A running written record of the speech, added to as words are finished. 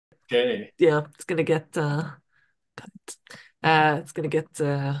Okay. Yeah, it's gonna get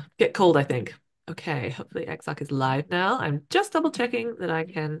cold, I think. Okay, hopefully Exarch is live now. I'm just double checking that I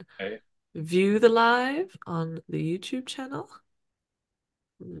can Okay. view the live on the YouTube channel.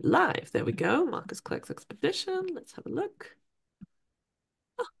 Live, there we go. Markus Klek's expedition. Let's have a look.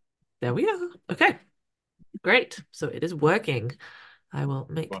 There we are. Okay, great. So it is working. I will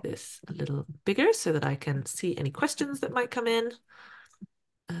make Well, this a little bigger so that I can see any questions that might come in.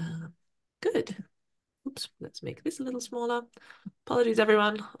 Um, Good. Oops, let's make this a little smaller. Apologies,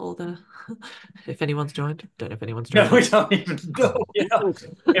 everyone. All the if anyone's joined, don't know if anyone's yeah, joined we yet. don't even know,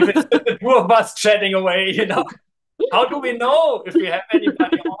 if it's just the two of us chatting away. How do we know if we have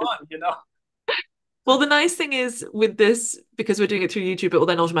anybody on? Well, the nice thing is with this, because we're doing it through YouTube, it will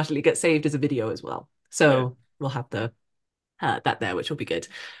then automatically get saved as a video as well. Yeah. So we'll have that there, which will be good.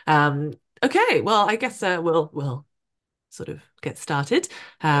 Um, okay, well, I guess we'll sort of get started.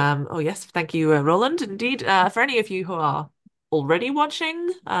 Yes. Oh yes, thank you, Roland. Indeed, for any of you who are already watching,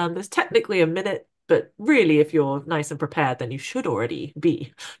 there's technically a minute, but really, if you're nice and prepared, then you should already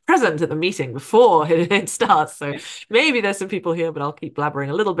be present at the meeting before it starts. So maybe there's some people here, but I'll keep blabbering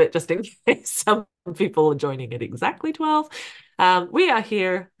a little bit just in case some people are joining at exactly 12. We are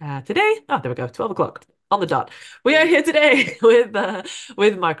here today. Oh, there we go, 12 o'clock on the dot. We are here today with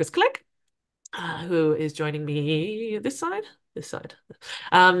Markus Klek, who is joining me this side, to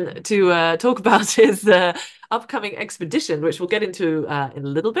talk about his upcoming expedition, which we'll get into in a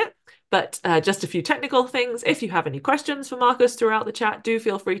little bit. But just a few technical things. If you have any questions for Markus throughout the chat, do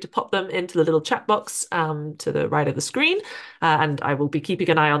feel free to pop them into the little chat box to the right of the screen. And I will be keeping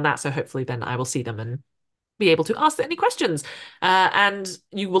an eye on that. So hopefully then I will see them and be able to ask any questions. And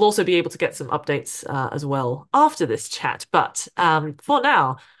you will also be able to get some updates as well after this chat. But for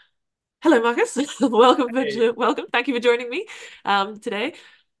now, hello, Markus. Hey. Welcome. Thank you for joining me today.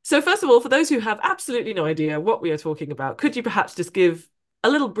 So, first of all, for those who have absolutely no idea what we are talking about, could you perhaps just give a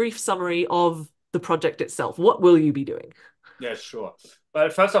little brief summary of the project itself? What will you be doing? Yeah, sure.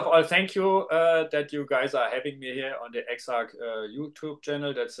 Well, first of all, thank you that you guys are having me here on the Exarch YouTube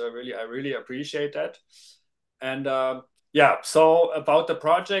channel. That's I really appreciate that. And yeah, so about the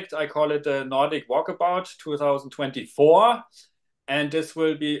project, I call it the Nordic Walkabout 2024. And this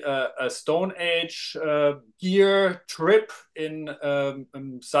will be a Stone Age gear trip in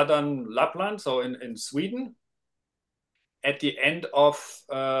southern Lapland, so in Sweden, at the end of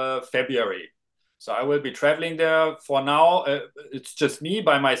February. So I will be traveling there for now. It's just me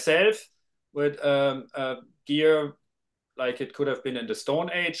by myself with gear like it could have been in the Stone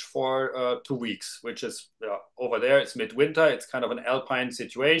Age for 2 weeks, which is over there. It's midwinter. It's kind of an alpine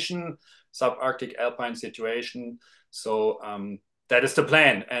situation, subarctic alpine situation. So that is the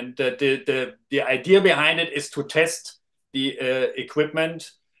plan, and the idea behind it is to test the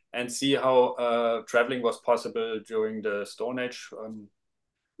equipment and see how traveling was possible during the Stone Age.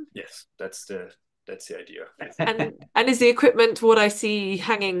 Yes, that's the idea. And is the equipment what I see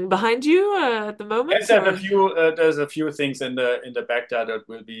hanging behind you at the Yes, moment, or? there's a few things in the back there that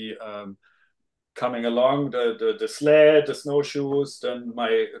will be coming along. The sled, the snowshoes, then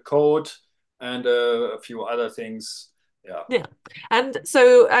my coat, and a few other things. Yeah. Yeah. And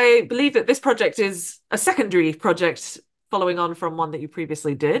so I believe that this project is a secondary project following on from one that you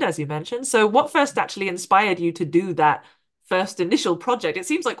previously did, as you mentioned. So what first actually inspired you to do that first initial project? It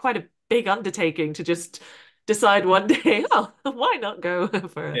seems like quite a big undertaking to just decide one day, oh, why not go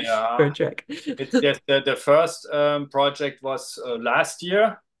for a Yeah. trek? It's yes, the first project was last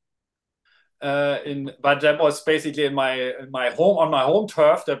year. But that was basically in my home on my home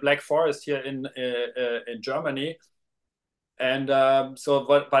turf, the Black Forest here in Germany. And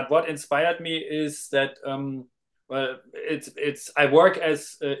what inspired me is that well, it's I work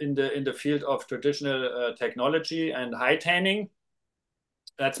as in the field of traditional technology and high tanning.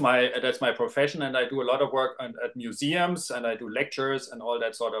 That's my profession, and I do a lot of work at museums, and I do lectures and all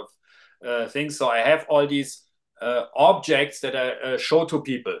that sort of things. So I have all these objects that I show to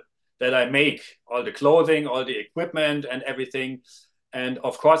people, that I make, all the clothing, all the equipment, and everything. And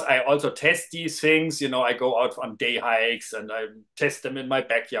of course, I also test these things. I go out on day hikes and I test them in my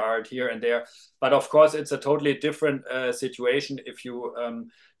backyard here and there. But of course, it's a totally different situation if you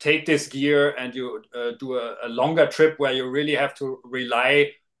take this gear and you do a longer trip where you really have to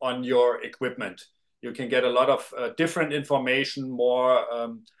rely on your equipment. You can get a lot of different information, more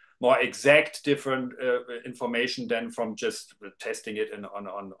exact different information than from just testing it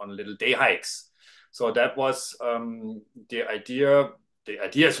on little day hikes. So that was the idea. The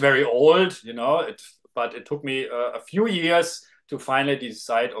idea is very old, but it took me a few years to finally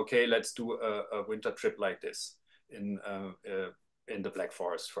decide, okay, let's do a winter trip like this in in the Black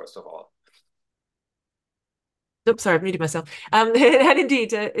Forest, first of all. Oops, sorry, I've muted myself. And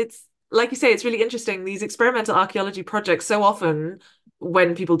indeed, it's like you say, it's really interesting. These experimental archaeology projects, so often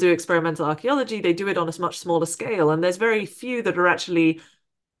when people do experimental archaeology, they do it on a much smaller scale, and there's very few that are actually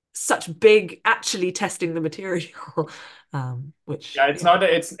such big, actually testing the material. Which Yeah, it's yeah, not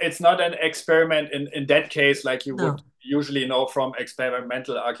it's not an experiment in that case like you would no, usually know from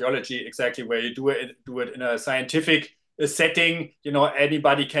experimental archaeology, exactly where you do it in a scientific setting. You know,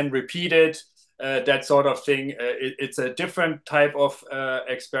 anybody can repeat it, that sort of thing. It's a different type of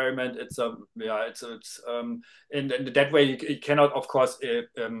experiment. It's yeah, it's in that way you cannot, of course,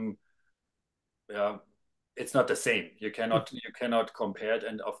 yeah, it's not the same. You cannot compare it,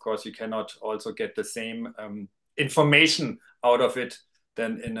 and of course you cannot also get the same information out of it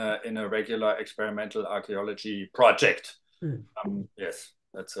than in a regular experimental archaeology project. mm. Yes,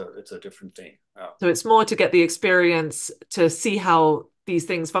 it's a different thing. Yeah. So it's more to get the experience to see how these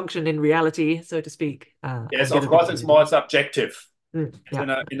things function in reality, so to speak, Yes, and get of a bit course of an it's idea. more subjective. It's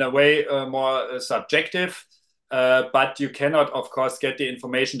Yeah, in a way more subjective, but you cannot, of course, get the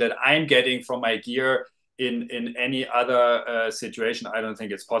information that I'm getting from my gear in any other situation. I don't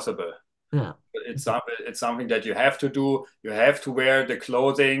think it's possible. yeah, It's something that you have to do. You have to wear the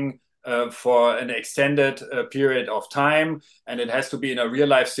clothing for an extended period of time, and it has to be in a real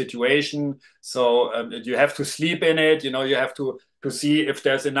life situation. So you have to sleep in it. You know, you have to see if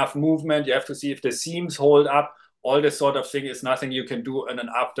there's enough movement. You have to see if the seams hold up. All this sort of thing is nothing you can do in an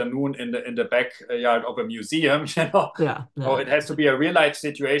afternoon in the backyard of a museum. You know, yeah, so yeah. it has to be a real life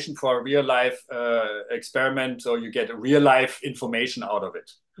situation for a real life experiment, so you get real life information out of it.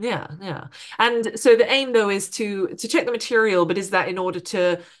 Yeah, yeah. And so the aim though is to check the material, but is that in order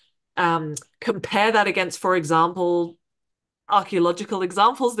to compare that against, for example, archaeological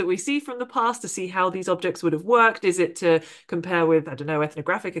examples that we see from the past to see how these objects would have worked? Is it to compare with, I don't know,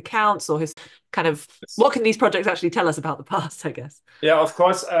 ethnographic accounts or his kind of what can these projects actually tell us about the past, I guess? Yeah, of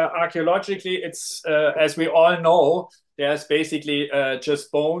course, archaeologically, it's as we all know, there's basically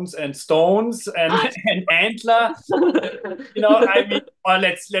just bones and stones and and antler. You know, I mean, or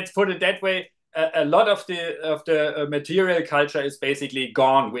let's put it that way. A lot of the material culture is basically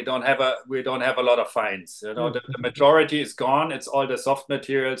gone. We don't have a lot of finds. You know, the majority is gone. It's all the soft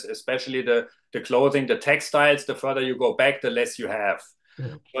materials, especially the clothing, the textiles. The further you go back, the less you have.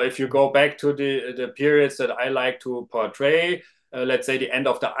 Yeah. So if you go back to the periods that I like to portray, let's say the end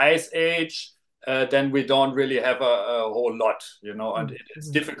of the Ice Age, then we don't really have a whole lot, you know, and it's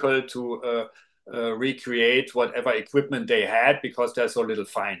Mhm. difficult to recreate whatever equipment they had because there's so little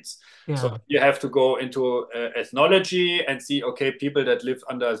finds. So Yeah. you have to go into ethnology and see, okay, people that live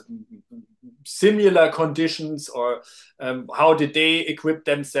under similar conditions or how did they equip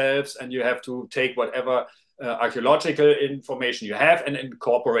themselves, and you have to take whatever archaeological information you have and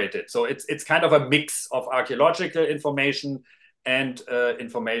incorporate it. So it's kind of a mix of archaeological information and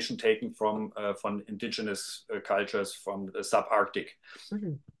information taken from indigenous cultures from the subarctic.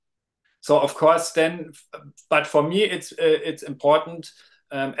 Mhm. So of course, then, but for me, it's important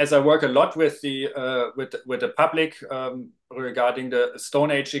as I work a lot with the public regarding the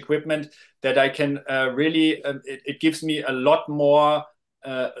Stone Age equipment that I can really it gives me lot more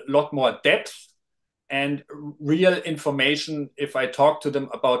depth and real information if I talk to them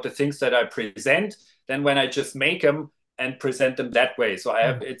about the things that I present than when I just make them and present them that way. So I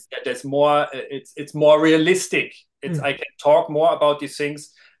have there's more it's more realistic. It's Mm. I can talk more about these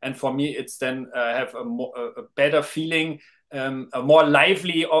things, and for me it's then have a better feeling, a more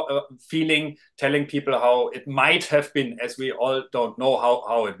lively feeling, telling people how it might have been, as we all don't know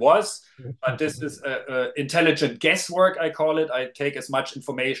how it was. But this is intelligent guesswork, I call it. I take as much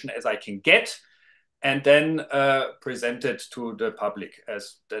information as I can get and then present it to the public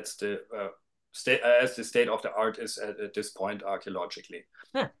as that's the as the state of the art is at this point archaeologically.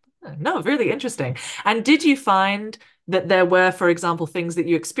 Yeah. No, really interesting. And did you find that there were, for example, things that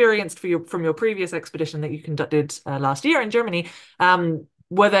you experienced from your previous expedition that you conducted last year in Germany?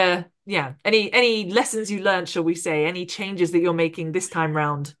 Were there, yeah, any lessons you learned, shall we say, any changes that you're making this time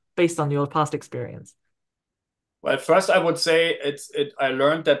round based on your past experience? Well, first I would say I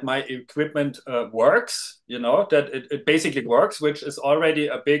learned that my equipment works, you know, that it basically works, which is already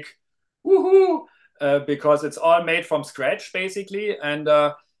a big woohoo, because it's all made from scratch basically, and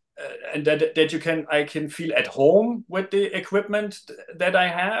that I can feel at home with the equipment that I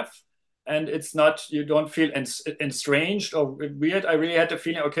have, and it's not you don't feel estranged or weird. I really had the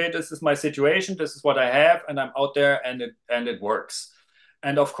feeling, okay, this is my situation, this is what I have, and I'm out there, and it works.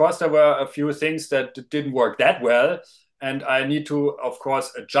 And of course, there were a few things that didn't work that well. and I need to, of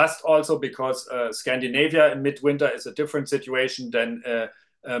course, adjust also because Scandinavia in midwinter is a different situation than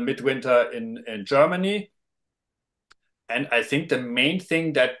midwinter in Germany. And I think the main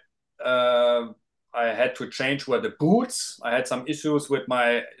thing that I had to change were the boots. I had some issues with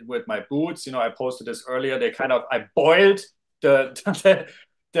my boots. I posted this earlier. I boiled the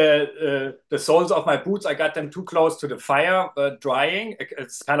the soles of my boots. I got them too close to the fire drying.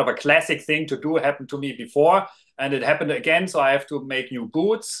 It's kind of a classic thing to do. It happened to me before, and it happened again. So I have to make new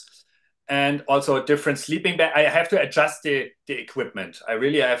boots and also a different sleeping bag. I have to adjust the equipment. I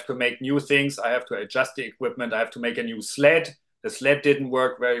really have to make new things. I have to adjust the equipment. I have to make a new sled. The sled didn't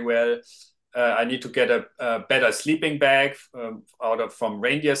work very well. I need to get a better sleeping bag from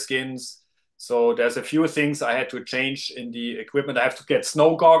reindeer skins. So there's a few things I had to change in the equipment. I have to get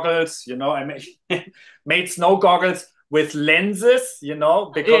snow goggles. I made snow goggles with lenses.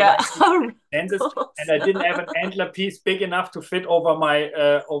 Because Yeah. I need lenses, and I didn't have an antler piece big enough to fit over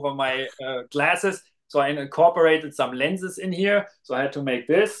my glasses. So I incorporated some lenses in here. So I had to make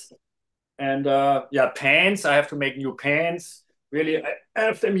this, and pants. I have to make new pants. Really, I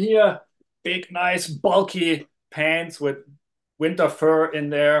have them here. Big, nice, bulky pants with winter fur in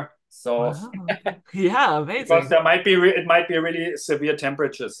there. So Wow. Yeah, because amazing. it might be really severe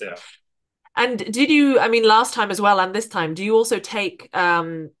temperatures there. And did you, I mean, last time as well, and this time, do you also take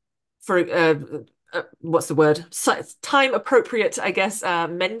for what's the word? Time appropriate, I guess,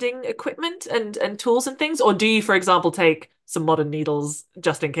 mending equipment and tools and things, or do you, for example, take some modern needles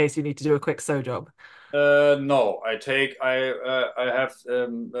just in case you need to do a quick sew job? No, I have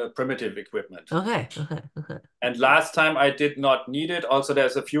primitive equipment. Okay, okay, okay. And last time I did not need it. Also,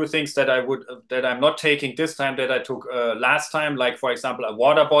 there's a few things that I'm not taking this time that I took last time. Like for example, a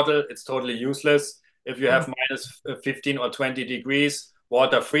water bottle. It's totally useless if you have Oh, minus 15 or 20 degrees.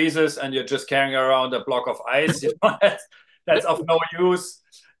 Water freezes, and you're just carrying around a block of ice. That's of no use.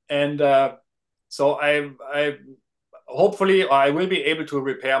 And so I hopefully I will be able to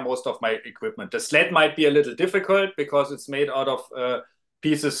repair most of my equipment. The sled might be a little difficult because it's made out of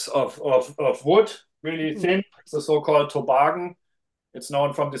pieces of wood, really mm, thin. It's the so-called toboggan. It's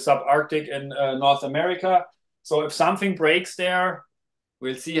known from the subarctic in North America. So if something breaks there,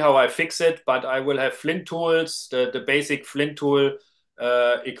 we'll see how I fix it. But I will have flint tools, the basic flint tool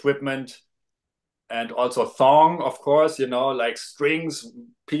equipment, and also thong, of course, like strings,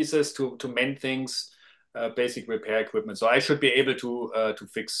 pieces to mend things, basic repair equipment. So I should be able to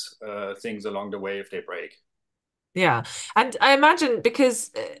fix things along the way if they break. yeah. And I imagine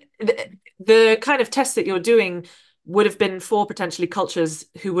because the kind of tests that you're doing would have been for potentially cultures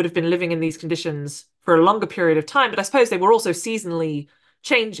who would have been living in these conditions for a longer period of time, but I suppose they were also seasonally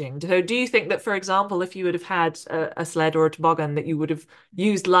changing. So do you think that, for example, if you would have had a sled or a toboggan that you would have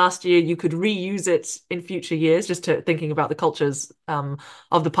used last year, you could reuse it in future years, just to thinking about the cultures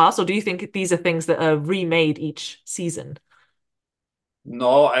of the past? Or do you think these are things that are remade each season?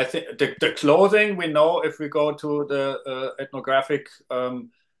 No, I think the clothing we know if we go to the ethnographic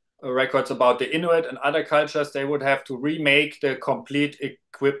records about the Inuit and other cultures, they would have to remake the complete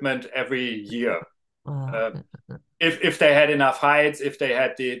equipment every year. Uh, Uh, if they had enough hides, if they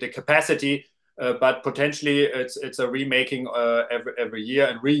had the capacity, but potentially it's a remaking every year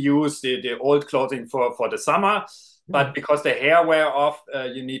and reuse the old clothing for the summer. But because the hair wear off,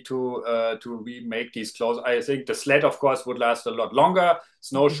 you need to remake these clothes. I think the sled, of course, would last a lot longer.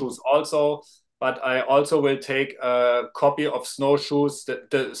 Snowshoes also. But I also will take a copy of snowshoes.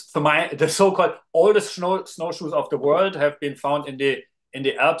 The so-called oldest snowshoes of the world have been found in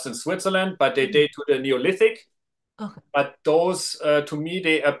the Alps in Switzerland, but they date to the Neolithic. okay. But those, to me,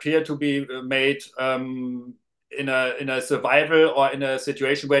 they appear to be made in a survival or in a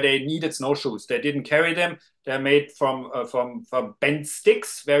situation where they needed snowshoes. They didn't carry them. They're made from bent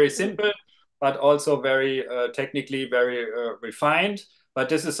sticks, very simple, but also very technically very refined. But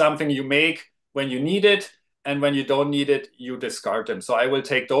this is something you make when you need it, and when you don't need it, you discard them. So I will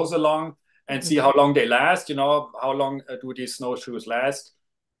take those along and see how long they last. How long do these snowshoes last?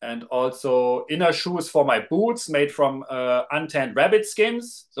 And also inner shoes for my boots made from untanned rabbit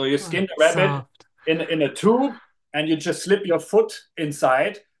skins. So you Oh, skin the rabbit soft. in a tube, and you just slip your foot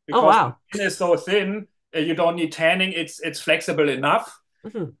inside Oh, because the wow. skin is so thin. You don't need tanning. It's flexible enough.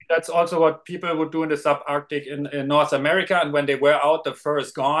 Mhm. That's also what people would do in the subarctic in North America. And when they wear out, the fur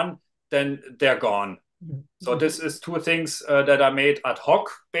is gone, then they're gone. Mhm. So Mhm. this is two things that are made ad hoc,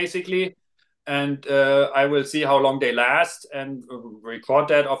 basically, and I will see how long they last and record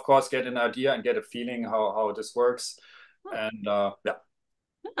that, of course, get an idea and get a feeling how this works. And yeah.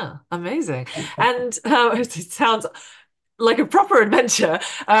 Yeah, amazing. And it sounds like a proper adventure.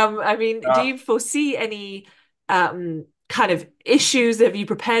 I mean, do Uh, you foresee any kind of issues? Have you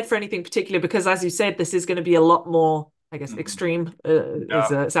prepared for anything particular? Because as you said, this is going to be a lot more, I guess, Mhm. extreme.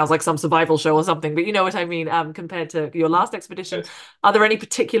 Yeah. Sounds like some survival show or something, but you know what I mean. Compared to your last expedition, Yes. are there any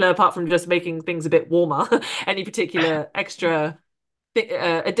particular, apart from just making things a bit warmer, any particular extra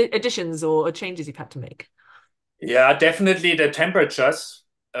additions or changes you've had to make? Yeah, definitely the temperatures.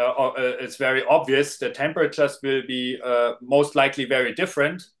 It's very obvious. The temperatures will be most likely very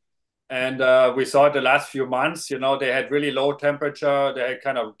different. And we saw it the last few months, they had really low temperature. They had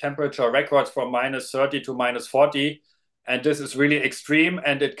kind of temperature records from -30 to -40. And this is really extreme.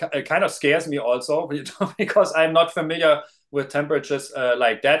 And it kind of scares me also, because I'm not familiar with temperatures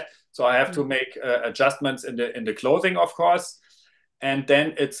like that. So I have to make adjustments in the clothing, of course. And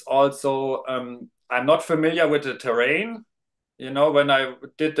then it's also, I'm not familiar with the terrain. When I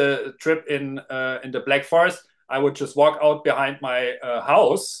did the trip in the Black Forest, I would just walk out behind my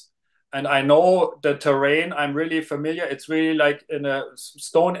house, and I know the terrain. I'm really familiar. It's really like in a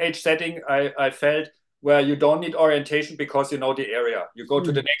Stone Age setting. I felt where you don't need orientation because you know the area. You go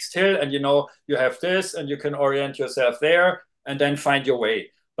to the Mm. next hill, and you have this, and you can orient yourself there, and then find your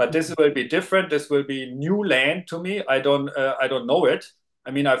way. But this will be different. This will be new land to me. I don't know it.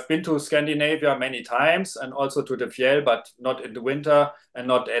 I mean, I've been to Scandinavia many times and also to the Fjell, but not in the winter and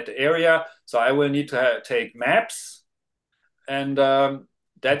not at the area. So I will need to take maps. And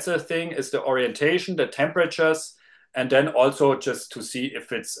that's the thing, is the orientation, the temperatures, and then also just to see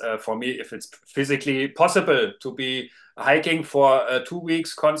if it's, for me, if it's physically possible to be hiking for 2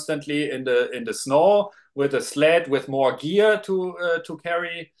 weeks constantly in the snow with a sled with more gear to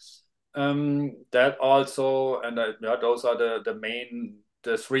carry. That also, and yeah, those are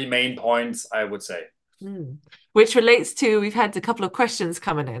the three main points, I would say. Mm. Which relates to, we've had a couple of questions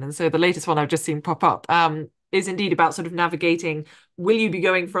coming in, and so the latest one I've just seen pop up is indeed about sort of navigating. Will you be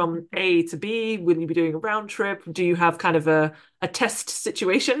going from A to B? Will you be doing a round trip? Do you have kind of a test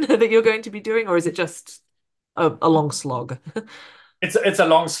situation that you're going to be doing, or is it just a long slog? It's a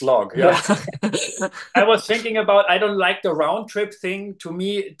long slog, yeah. Yeah. I was thinking about, I don't like the round trip thing. To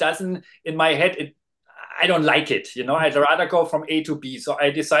me, it doesn't, in my head, I don't like it. I'd rather go from A to B. So I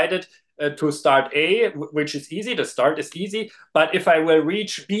decided to start A, which is easy. The start is easy. But if I will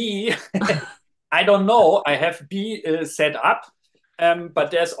reach B, I don't know. I have B set up, but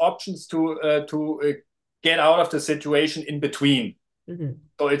there's options to get out of the situation in between. Mhm.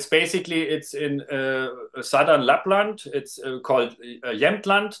 So it's in southern Lapland. It's called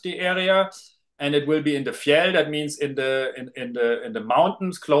Jämtland, the area, and it will be in the fjell. That means in the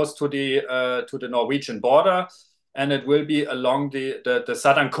mountains close to the Norwegian border, and it will be along the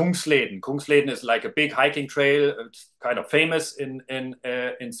southern Kungsleden. Kungsleden is like a big hiking trail. It's kind of famous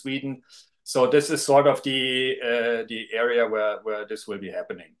in Sweden. So this is sort of the area where this will be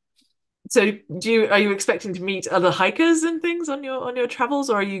happening. So are you expecting to meet other hikers and things on your travels,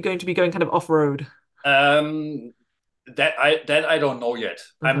 or are you going to be going kind of off-road? Um, that I don't know yet.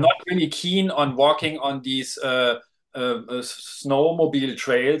 I'm Uh-huh. not really keen on walking on these snowmobile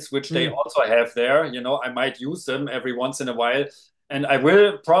trails, which they Mm. also have there. I might use them every once in a while, and I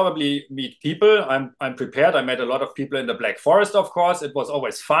will probably meet people. I'm prepared. I met a lot of people in the Black Forest, of course. It was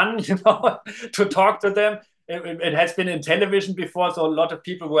always fun, to talk to them. It has been in television before, so a lot of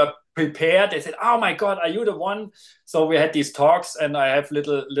people were prepared. They said, "Oh my God, are you the one?" So we had these talks, and I have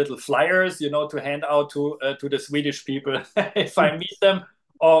little flyers, to hand out to the Swedish people if I meet them,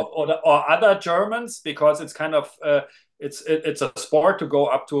 or other Germans, because it's kind of it's a sport to go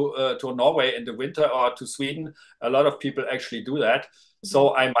up to Norway in the winter, or to Sweden. A lot of people actually do that.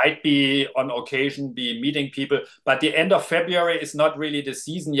 So I might be on occasion be meeting people, but the end of February is not really the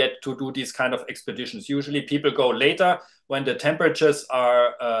season yet to do these kind of expeditions. Usually people go later when the temperatures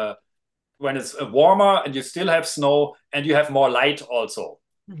are when it's warmer and you still have snow and you have more light also,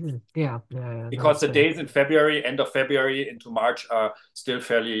 Mhm. Yeah, yeah, yeah, no, because that's the fair. days in February, end of February into March, are still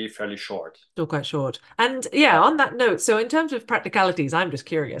fairly short. Still quite short. And yeah, on that note, so in terms of practicalities, I'm just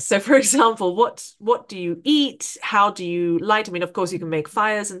curious. So for example, what do you eat? How do you light? I mean, of course you can make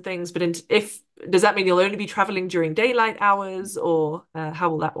fires and things, but if does that mean you'll only be traveling during daylight hours, or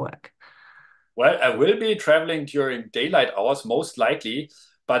how will that work? Well, I will be traveling during daylight hours, most likely,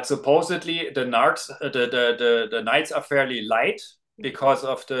 but supposedly the nights are fairly light because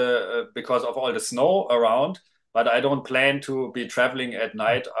of all the snow around. But I don't plan to be traveling at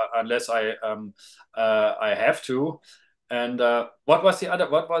night unless I have to. And what was the other?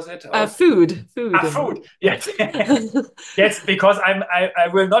 What was it? Food and Food. Yes, yes, because I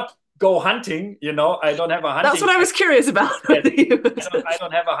will not go hunting. I don't have a that's hunting what I was license. curious about. Yes. Whether you I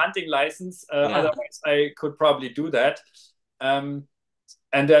don't have a hunting license. yeah. Otherwise, I could probably do that. Um,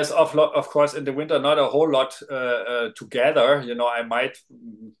 And there's of course in the winter not a whole lot to gather. I might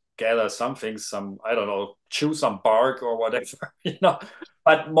gather some things, some I don't know, chew some bark or whatever.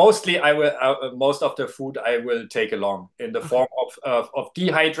 But mostly I will most of the food I will take along in the Okay. form of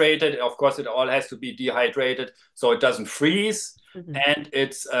dehydrated. Of course, it all has to be dehydrated so it doesn't freeze. Mhm. And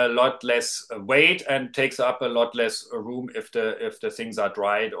it's a lot less weight and takes up a lot less room if the things are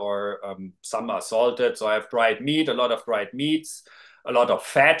dried or some are salted. So I have dried meat, a lot of dried meats, a lot of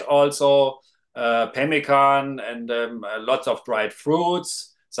fat also, pemmican, and lots of dried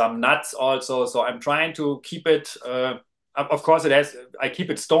fruits, some nuts also. So I'm trying to keep it. Of course, it has. I keep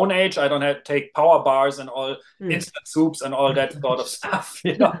it Stone Age. I don't have to take power bars and all Mm. instant soups and all that sort of stuff.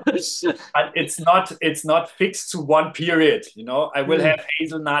 But it's not fixed to one period. I will Mm. have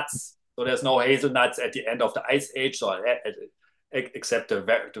hazelnuts. So there's no hazelnuts at the end of the ice age, so except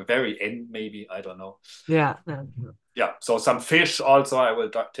the very end, maybe I don't know. Yeah. No. Yeah, so some fish also. I will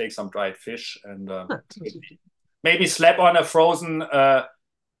take some dried fish and No. maybe slap on a frozen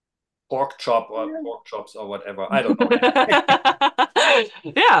pork chop or pork chops or whatever. I don't know.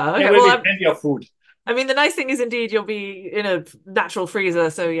 Yeah. There Okay. will Well, be plenty of food. I mean, the nice thing is indeed you'll be in a natural freezer,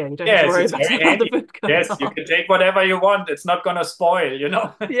 so yeah, you don't have to Yes, worry it's about very the handy. food going Yes, you on. can take whatever you want. It's not gonna spoil.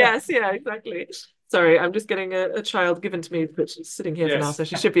 Yes, yeah, exactly. Sorry, I'm just getting a child given to me, but she's sitting here for now, Yes. so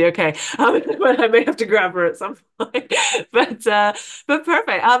she should be okay. But I may have to grab her at some point. But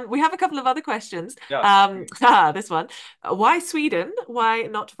perfect. We have a couple of other questions. Yeah. This one. Why Sweden? Why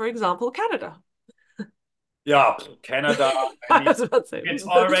not, for example, Canada? Yeah, Canada. I I mean, was about to it's say.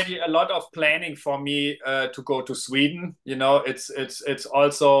 already a lot of planning for me to go to Sweden. It's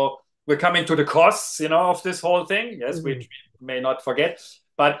also we're coming to the costs, of this whole thing. Yes, which Mhm. we may not forget.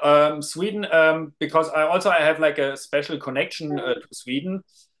 But Sweden, because I have like a special connection to Sweden.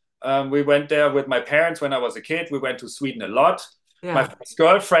 We went there with my parents when I was a kid. We went to Sweden a lot. My Yeah. first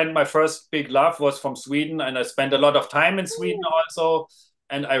girlfriend, my first big love was from Sweden, and I spent a lot of time in Sweden also.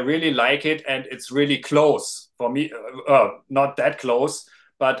 And I really like it, and it's really close for me. Not that close,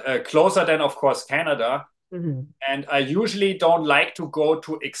 but closer than, of course, Canada. Mhm. And I usually don't like to go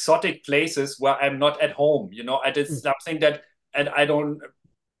to exotic places where I'm not at home. It is something that, and I don't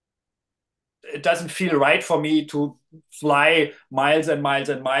it doesn't feel right for me to fly miles and miles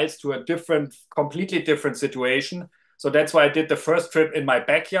and miles to a completely different situation. So that's why I did the first trip in my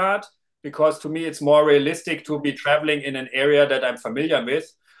backyard, because to me it's more realistic to be traveling in an area that I'm familiar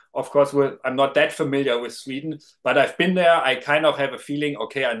with. Of course, I'm not that familiar with Sweden, but I've been there. I kind of have a feeling,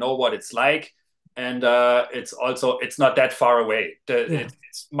 okay, I know what it's like. And it's not that far away. Yeah.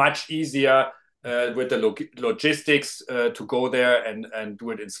 It's much easier with the logistics to go there and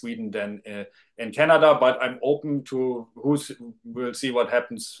do it in Sweden than in Canada. But I'm open to we'll see what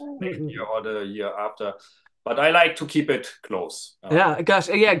happens next year Mhm. or the year after. But I like to keep it close. Yeah, gosh,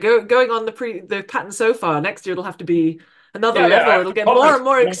 yeah, going on the pattern so far. Next year it'll have to be another Yeah, I level. have It'll to get more and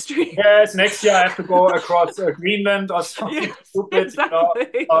more compensate. extreme. Yes, next year I have to go across Greenland or something Yes, stupid,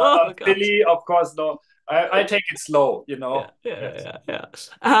 exactly. or Oh gosh. Chile, of course. No, I take it slow. Yeah, yeah, Yes. yeah, yeah.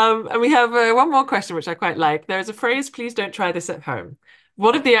 And we have one more question, which I quite like. There is a phrase, please don't try this at home.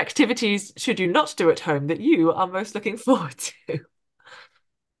 What are Okay. the activities should you not do at home that you are most looking forward to?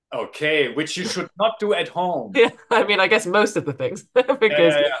 Okay, which you should not do at home. Yeah, I mean, I guess most of the things Yeah,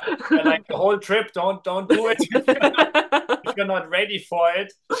 because yeah, yeah. Yeah, like the whole trip, don't do it if you're not ready for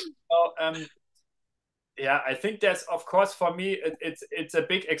it. So, yeah, I think there's, of course, for me, it's a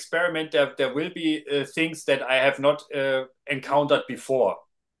big experiment. There will be things that I have not encountered before,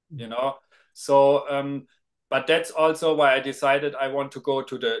 you know. So, but that's also why I decided I want to go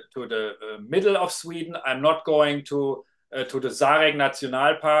to the middle of Sweden. I'm not going to the Sarek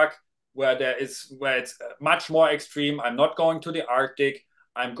National Park where it's much more extreme. I'm not going to the Arctic.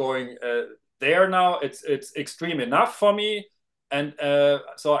 I'm going there now. It's extreme enough for me, and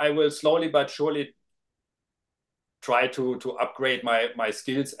so I will slowly but surely try to upgrade my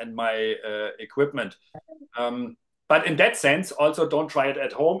skills and my equipment. Um, but in that sense, also don't try it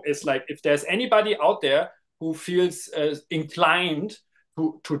at home. It's like if there's anybody out there who feels inclined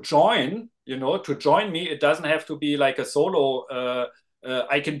to join, to join me, it doesn't have to be like a solo.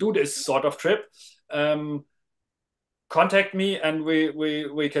 I can do this sort of trip. Um, Contact me and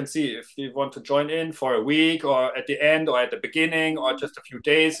we can see if you want to join in for a week or at the end or at the beginning or just a few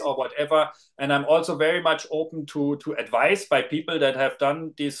days or whatever. And I'm also very much open to advice by people that have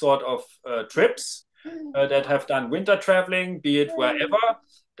done these sort of trips, that have done winter traveling, be it wherever.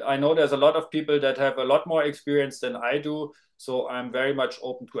 I know there's a lot of people that have a lot more experience than I do, so I'm very much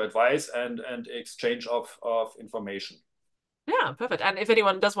open to advice and exchange of information. Yeah, perfect. And if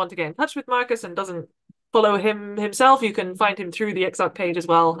anyone does want to get in touch with Markus and doesn't follow him himself, you can find him through the Exarch page as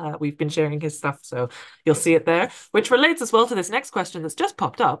well. We've been sharing his stuff, so you'll see it there, which relates as well to this next question that's just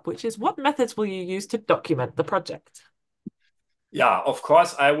popped up, which is what methods will you use to document the project? Yeah, of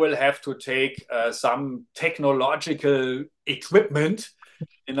course, I will have to take some technological equipment,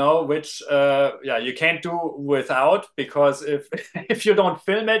 which yeah, you can't do without, because if if you don't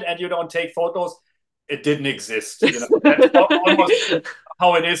film it and you don't take photos, it didn't exist. That's almost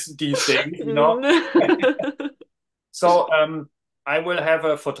how it is these days. So I will have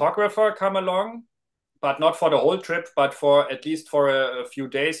a photographer come along, but not for the whole trip, but for at least for a few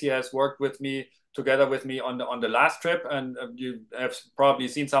days. He has worked with me together with me on the last trip, and you have probably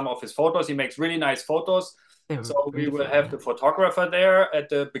seen some of his photos. He makes really nice photos. They're So we will beautiful, have yeah. the photographer there at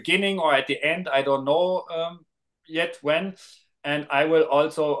the beginning or at the end. I don't know yet when. And I will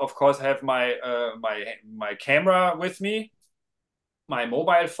also, of course, have my camera with me, my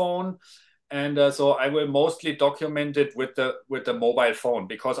mobile phone, and so I will mostly document it with the mobile phone,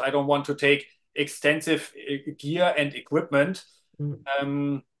 because I don't want to take extensive gear and equipment. Mm,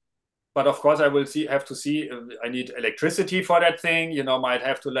 Um, but of course, I will have to see. I need electricity for that thing. Might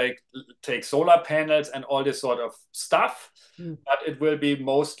have to like take solar panels and all this sort of stuff. mm. But it will be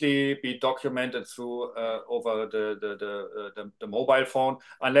mostly be documented through over the mobile phone,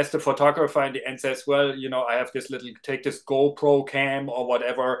 unless the photographer in the end says, "Well, I have this little take this GoPro cam or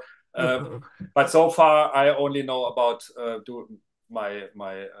whatever." Uh, Oh. but so far, I only know about do my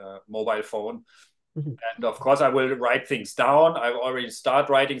mobile phone. Mhm. And of course, I will write things down. I've already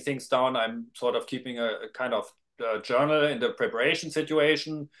started writing things down. I'm sort of keeping a kind of journal in the preparation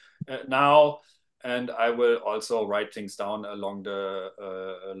situation now, and I will also write things down along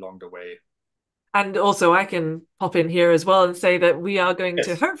the way. And also, I can pop in here as well and say that we are going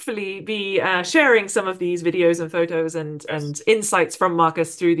to Yes, hopefully be sharing some of these videos and photos yes, and insights from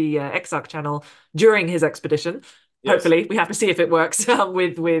Markus through the Exarch channel during his expedition. yes, Hopefully, we have to see if it works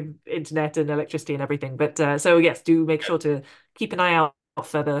with internet and electricity and everything. But so yes, do make yes. sure to keep an eye out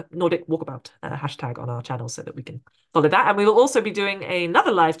for the Nordic Walkabout hashtag on our channel so that we can follow that. And we will also be doing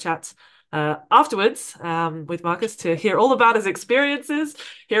another live chat afterwards with Markus to hear all about his experiences,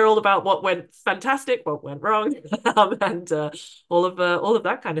 hear all about what went fantastic, what went wrong, and all of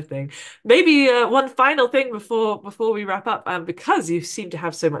that kind of thing. Maybe one final thing before we wrap up, because you seem to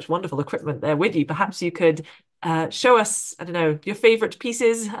have so much wonderful equipment there with you, perhaps you could show us, I don't know, your favorite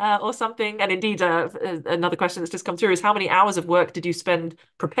pieces or something. And indeed, another question that's just come through is how many hours of work did you spend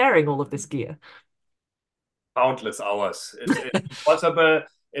preparing all of this gear? Countless hours. It's impossible.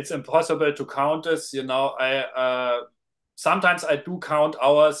 It's impossible to count this. I sometimes I do count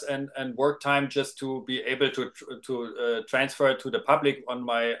hours and work time just to be able to transfer to the public on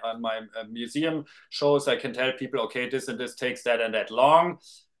my museum shows. I can tell people, okay, this and this takes that and that long.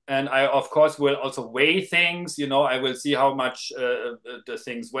 And I, of course, will also weigh things. I will see how much the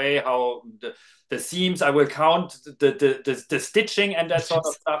things weigh, how the seams. I will count the stitching and that sort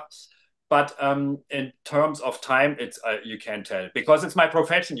of stuff. But in terms of time, it's you can't tell, because it's my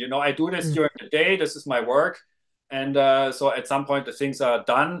profession. I do this Mm. during the day. This is my work, and so at some point the things are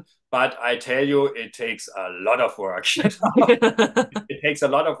done. But I tell you, it takes a lot of work. It takes a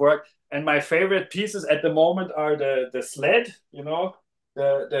lot of work. And my favorite pieces at the moment are the sled.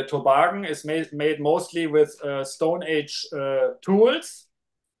 The toboggan is made mostly with Stone Age tools,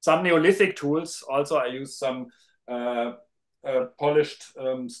 some Neolithic tools. Also, I use some polished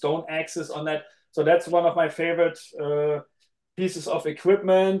stone axes on that. So that's one of my favorite pieces of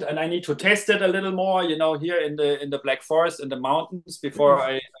equipment, and I need to test it a little more. Here in the Black Forest in the mountains before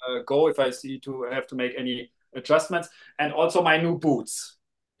I go, if I see to have to make any adjustments, and also my new boots.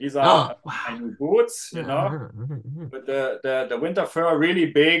 These are Oh, my wow. new boots. With the winter fur really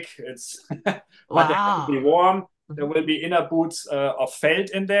big. It's but they have to be Wow. warm. There will be inner boots of felt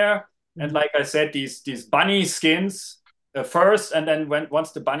in there, and Mhm. like I said, these bunny skins first, and then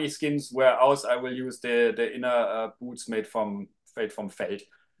once the bunny skins wear out, I will use the inner boots made from felt,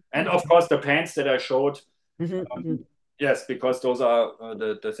 and of Beautiful. course the pants that I showed. Mhm, Um, mhm. yes, because those are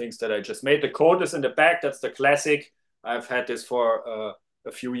the things that I just made. The coat is in the back. That's the classic. I've had this for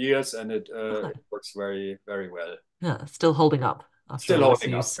a few years, and it works very very well. Yeah, still holding up after Still all this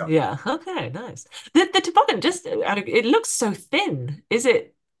holding up. use. Yeah. Yeah. Okay, nice. The toboggan just it looks so thin. Is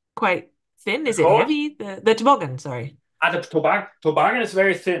it quite thin? The Is it coat, heavy? The toboggan, sorry. the toboggan is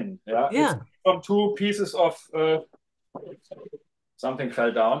very thin. Yeah, it's Yeah. from two pieces of something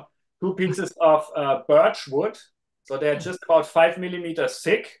fell down. Two pieces of birch wood, so they're Okay. just about 5 millimeters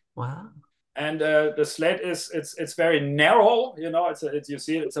thick. Wow. And the sled is it's very narrow. It's you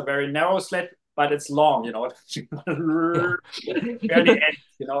see it's a very narrow sled, but it's long. Yeah. Barely ends.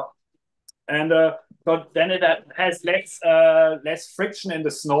 And So then it has less friction in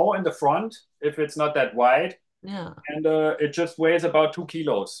the snow in the front if it's not that wide, Yeah. and it just weighs about 2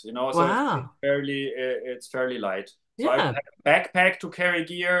 kilos. So Wow. it's fairly light. So I will Yeah. have a backpack to carry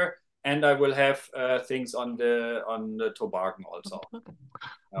gear, and I will have things on the toboggan also. Okay.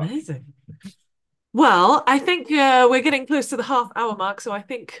 Yeah. Amazing. Well, I think we're getting close to the half-hour mark, so I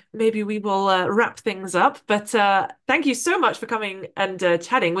think maybe we will wrap things up. But thank you so much for coming and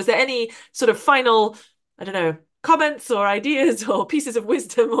chatting. Was there any sort of final, I don't know, comments or ideas or pieces of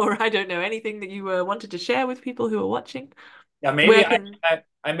wisdom or I don't know, anything that you wanted to share with people who are watching? Yeah, Where maybe can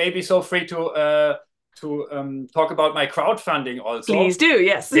I may be so free to talk about my crowdfunding also. please do,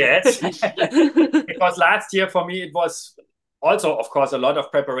 yes. Yes, because last year for me it was also, of course, a lot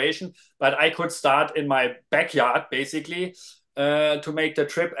of preparation, but I could start in my backyard basically to make the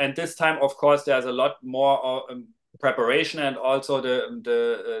trip. And this time, of course, there's a lot more preparation and also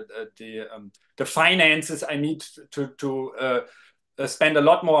the finances I need to spend a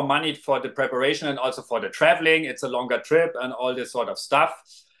lot more money for the preparation and also for the traveling. It's a longer trip and all this sort of stuff.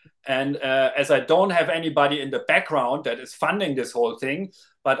 And as I don't have anybody in the background that is funding this whole thing,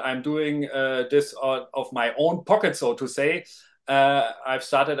 but I'm doing this out of my own pocket, so to say, I've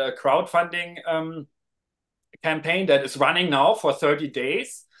started a crowdfunding campaign that is running now for 30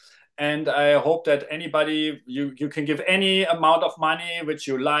 days. And I hope that anybody, you can give any amount of money which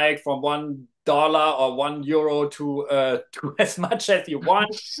you like, from $1 or €1 to as much as you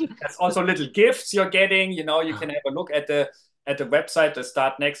want. There's also little gifts you're getting. You can have a look at the website, the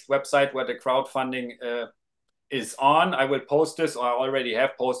Start Next website, where the crowdfunding is on. I will post this, or I already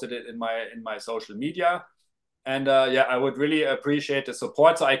have posted it in my social media. And yeah, I would really appreciate the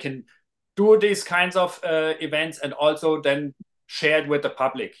support so I can do these kinds of events and also then share it with the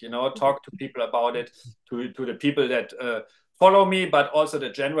public. Talk to people about it, to the people that follow me, but also the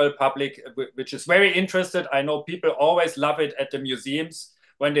general public, which is very interested. I know people always love it at the museums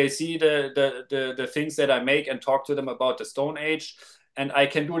when they see the things that I make and talk to them about the Stone Age. And I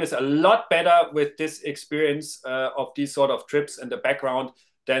can do this a lot better with this experience of these sort of trips in the background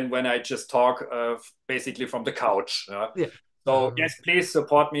than when I just talk basically from the couch. Yeah. So yes, please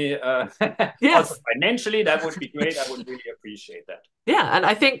support me also Yes. financially. That would be great. I would really appreciate that. Yeah, and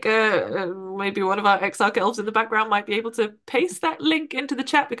I think maybe one of our Exarch elves in the background might be able to paste that link into the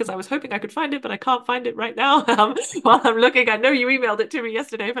chat because I was hoping I could find it, but I can't find it right now while I'm looking. I know you emailed it to me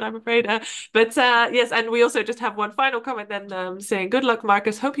yesterday, but I'm afraid. But yes, and we also just have one final comment then saying, "Good luck,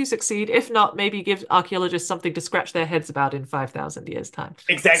 Markus. Hope you succeed. If not, maybe give archaeologists something to scratch their heads about in 5,000 years' time."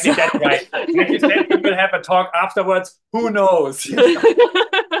 Exactly, So... that's right. As you said, we will have a talk afterwards. Who knows?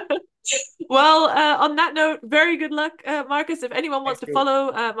 Well, on that note, very good luck, Markus. If anyone Thank wants to you.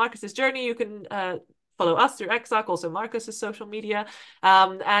 follow Markus's journey, you can follow us through Exarch, also Markus's social media.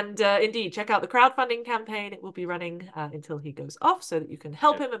 And indeed, check out the crowdfunding campaign. It will be running until he goes off so that you can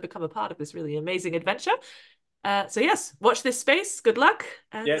help him and become a part of this really amazing adventure. So yes, watch this space. Good luck.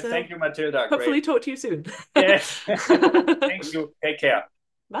 And Yes, thank you, Matilda. Great. hopefully talk to you soon. Yes. Thank you. Take care.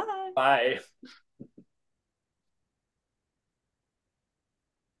 Bye. Bye.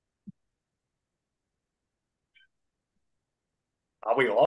 Are we all?